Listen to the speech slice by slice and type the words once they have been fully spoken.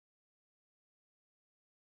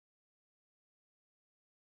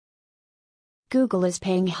Google is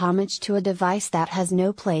paying homage to a device that has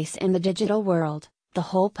no place in the digital world, the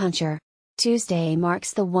hole puncher. Tuesday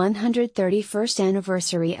marks the 131st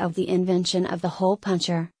anniversary of the invention of the hole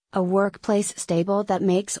puncher, a workplace staple that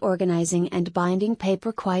makes organizing and binding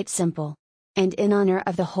paper quite simple. And in honor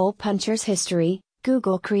of the hole puncher's history,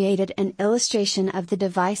 Google created an illustration of the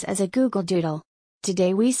device as a Google Doodle.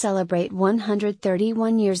 Today we celebrate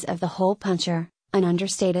 131 years of the hole puncher, an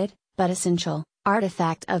understated, but essential,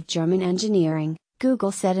 artifact of German engineering,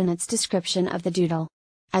 Google said in its description of the Doodle.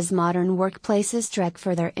 As modern workplaces trek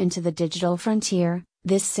further into the digital frontier,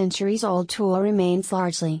 this centuries-old tool remains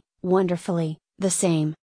largely, wonderfully, the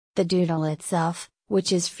same. The Doodle itself,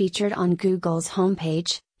 which is featured on Google's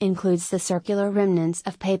homepage, includes the circular remnants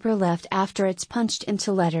of paper left after it's punched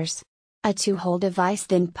into letters. A two-hole device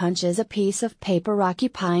then punches a piece of paper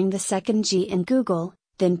occupying the second G in Google,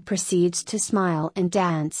 then proceeds to smile and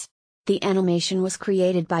dance. The animation was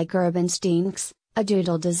created by Gerben Steenks, a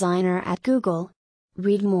doodle designer at Google.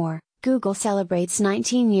 Read more. Google celebrates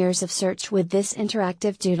 19 years of search with this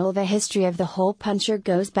interactive doodle. The history of the hole puncher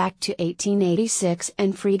goes back to 1886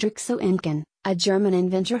 and Friedrich Soenken, a German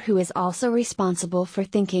inventor who is also responsible for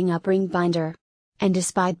thinking up ring binder. And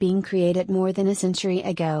despite being created more than a century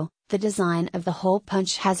ago, the design of the hole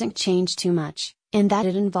punch hasn't changed too much, in that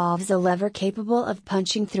it involves a lever capable of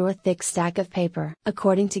punching through a thick stack of paper.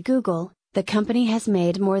 According to Google, the company has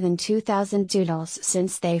made more than 2,000 doodles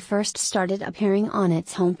since they first started appearing on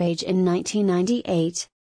its homepage in 1998.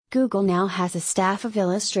 Google now has a staff of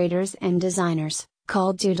illustrators and designers,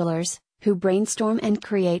 called doodlers, who brainstorm and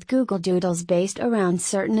create Google Doodles based around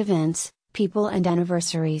certain events, people and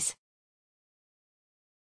anniversaries.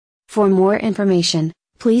 For more information,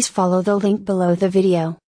 please follow the link below the video.